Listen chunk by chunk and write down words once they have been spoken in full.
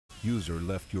User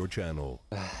left your channel.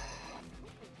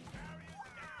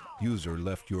 User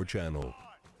left your channel.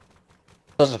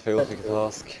 Such a filthy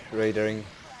task, raiding.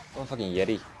 I'm a fucking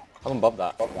Yeti. I'm above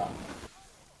that.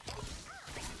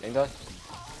 Ain't I?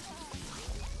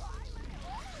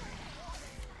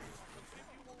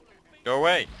 Go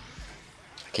away!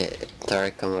 Okay,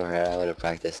 Tarek, come over here. I want to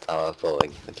practice tower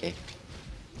bowling, okay?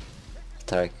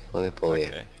 Tarek, let me pull you.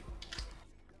 Okay.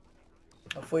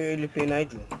 I thought you only play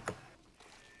Nigel.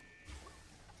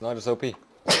 Not just OP.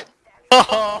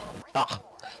 Ah,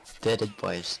 did it,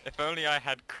 boys. If only I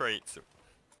had crates.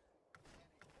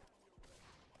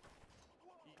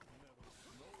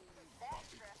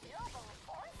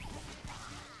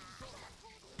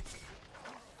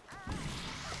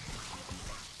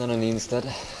 Not on E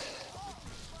instead.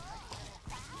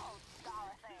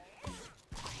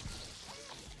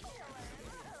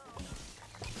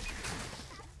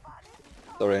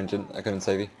 Sorry, engine. I couldn't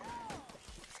save you.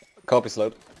 Copy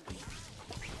slowed.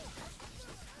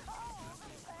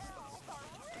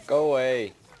 Go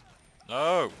away.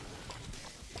 No!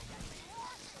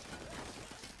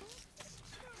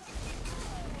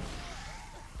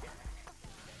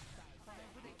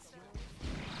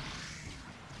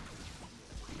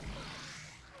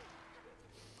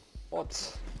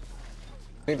 What?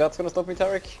 Think that's gonna stop me,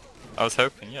 Tarek? I was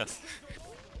hoping, yes.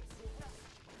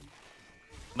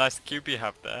 Nice cube you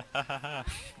have there. Hahaha.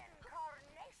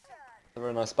 A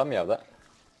very nice spam you have that.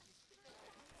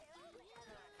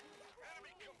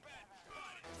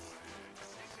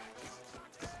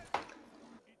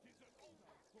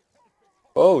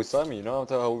 Oh, Simon, you know how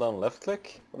to hold down left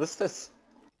click? What is this?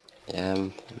 Yeah,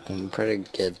 I'm pretty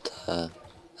good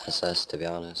SS, to be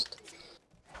honest.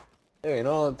 Yeah, you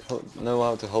know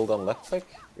how to hold down left click?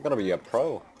 You're gonna be a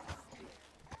pro.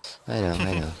 I know,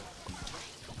 I know.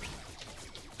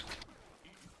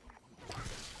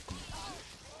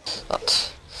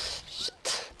 But,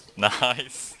 shit.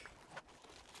 Nice.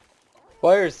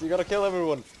 Fires, you gotta kill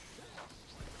everyone.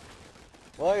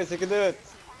 Fires, you can do it.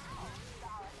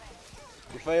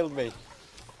 You failed me.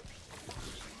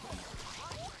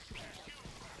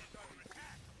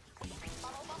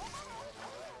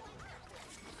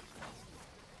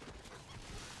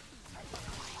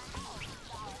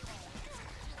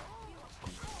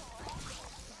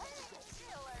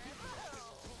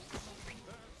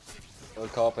 El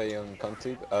Carpe on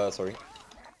Contube, sorry.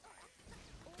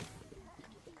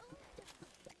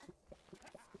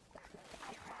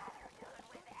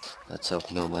 Let's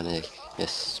hope no one is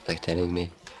spectating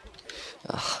me.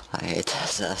 Ugh, I hate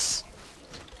SS.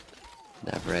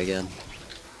 Never again.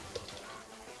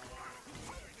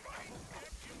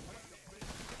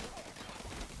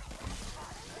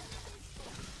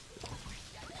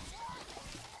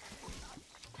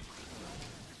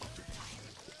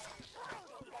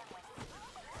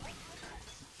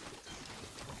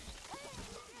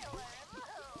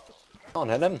 Come on,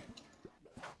 hit him.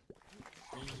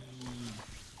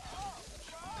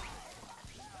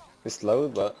 He's slow,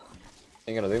 but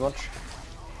ain't gonna do much.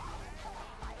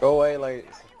 Go away, like.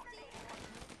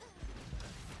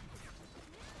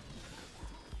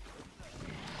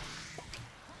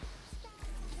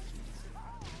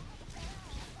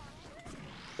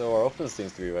 So our offense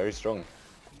seems to be very strong.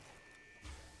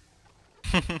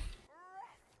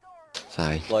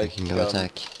 Sorry, Like, we can go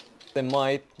attack. They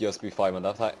might just be 5-man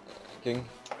attacking.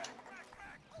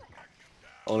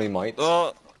 Only might.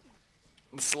 Oh!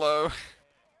 Slow.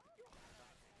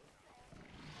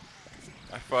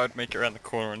 I thought I'd make it around the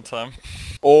corner in time.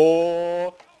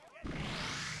 Oh!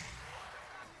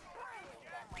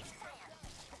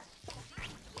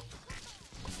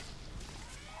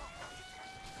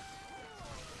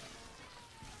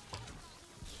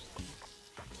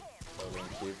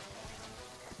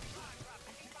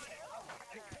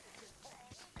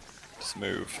 Just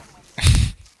move.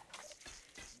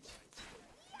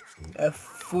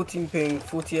 14 ping,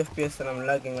 40 FPS and I'm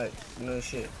lagging like no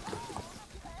shit.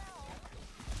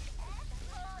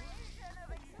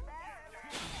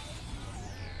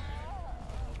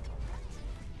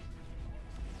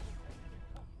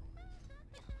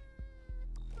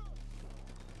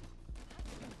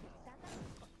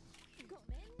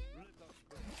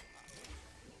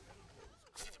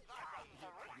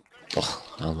 Oh,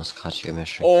 I almost caught you,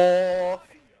 Mystery. Oh!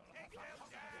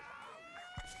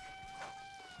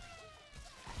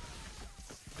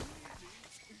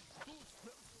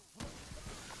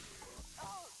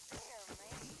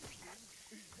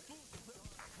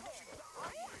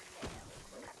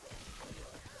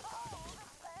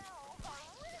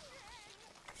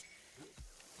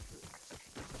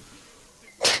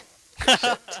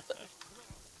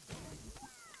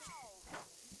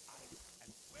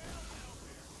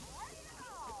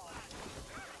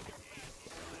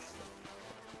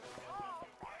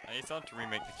 I need someone to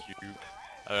remake the cube.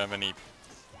 I don't have any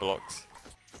blocks.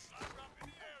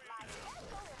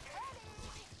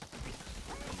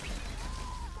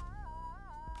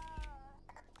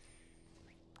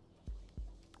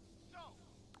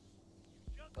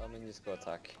 I mean, just go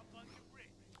attack.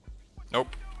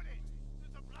 Nope.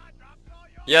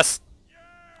 Yes!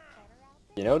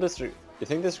 You know this? You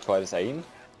think this requires aim?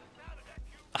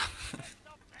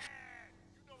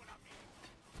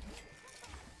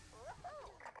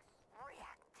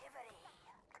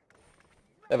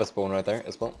 They have a spawn right there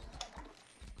as well.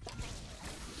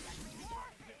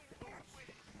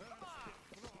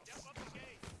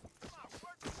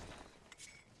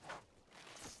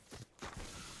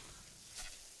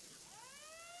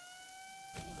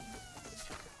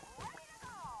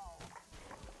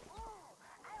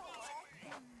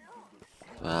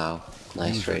 Wow,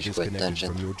 nice User rage quit disconnected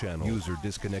dungeon. from your channel. User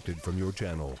disconnected from your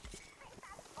channel.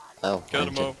 Oh, Kill them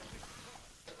engine. all.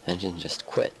 Engine just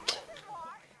quit.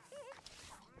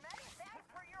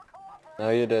 No,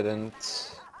 you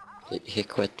didn't. He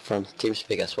quit from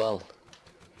TeamSpeak as well.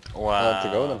 Wow. I have to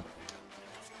go then.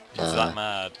 He's that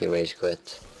mad. He rage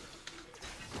quit.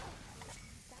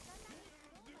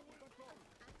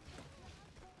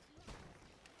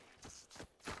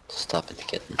 Stop it,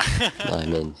 kitten. No, I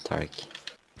mean, Tarek.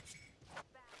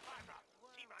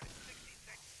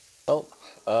 Oh,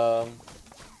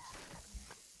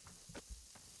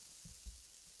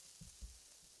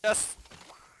 Yes!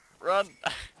 Run!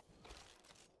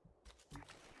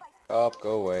 up,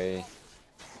 go away.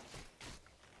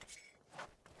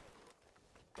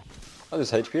 Oh,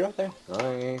 there's HP right there.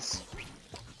 Nice.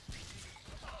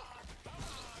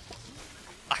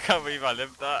 I can't believe I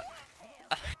lived that.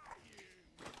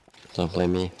 Don't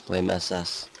blame me, blame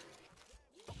SS.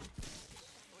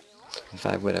 If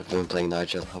I would have been playing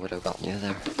Nigel, I would have gotten you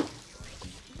there.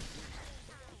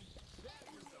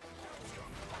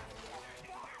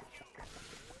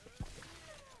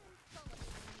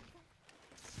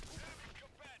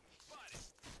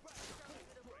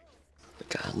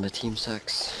 God, my team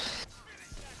sucks.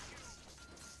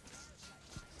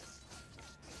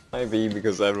 Maybe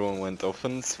because everyone went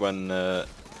offense when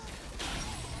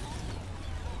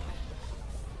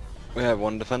we have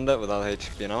one defender without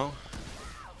HP now.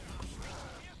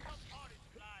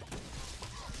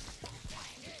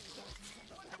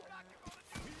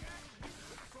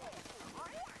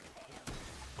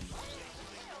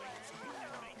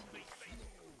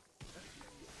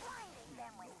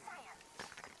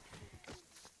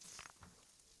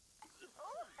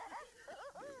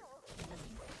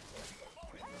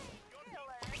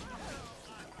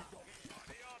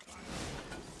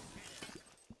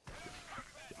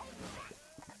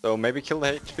 So maybe kill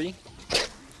the HP.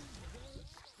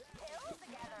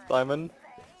 Simon,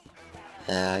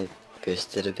 I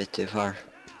boosted a bit too far.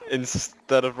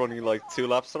 instead of running like 2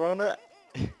 laps around it.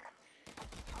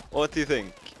 What do you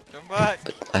think? Come back!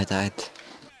 But I died.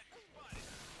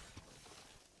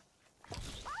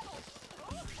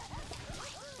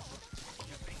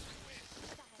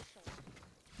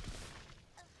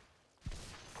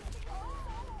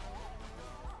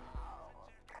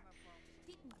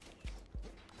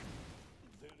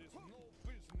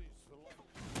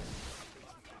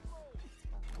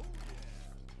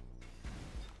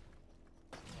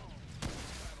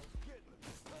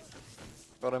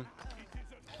 Got him.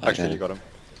 I Actually, got you got him.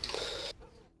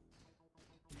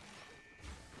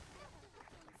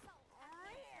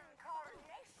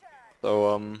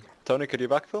 So, Tony, could you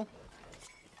backfill?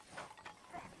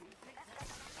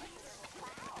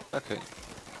 Okay.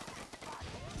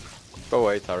 Go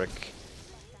away, Tarek.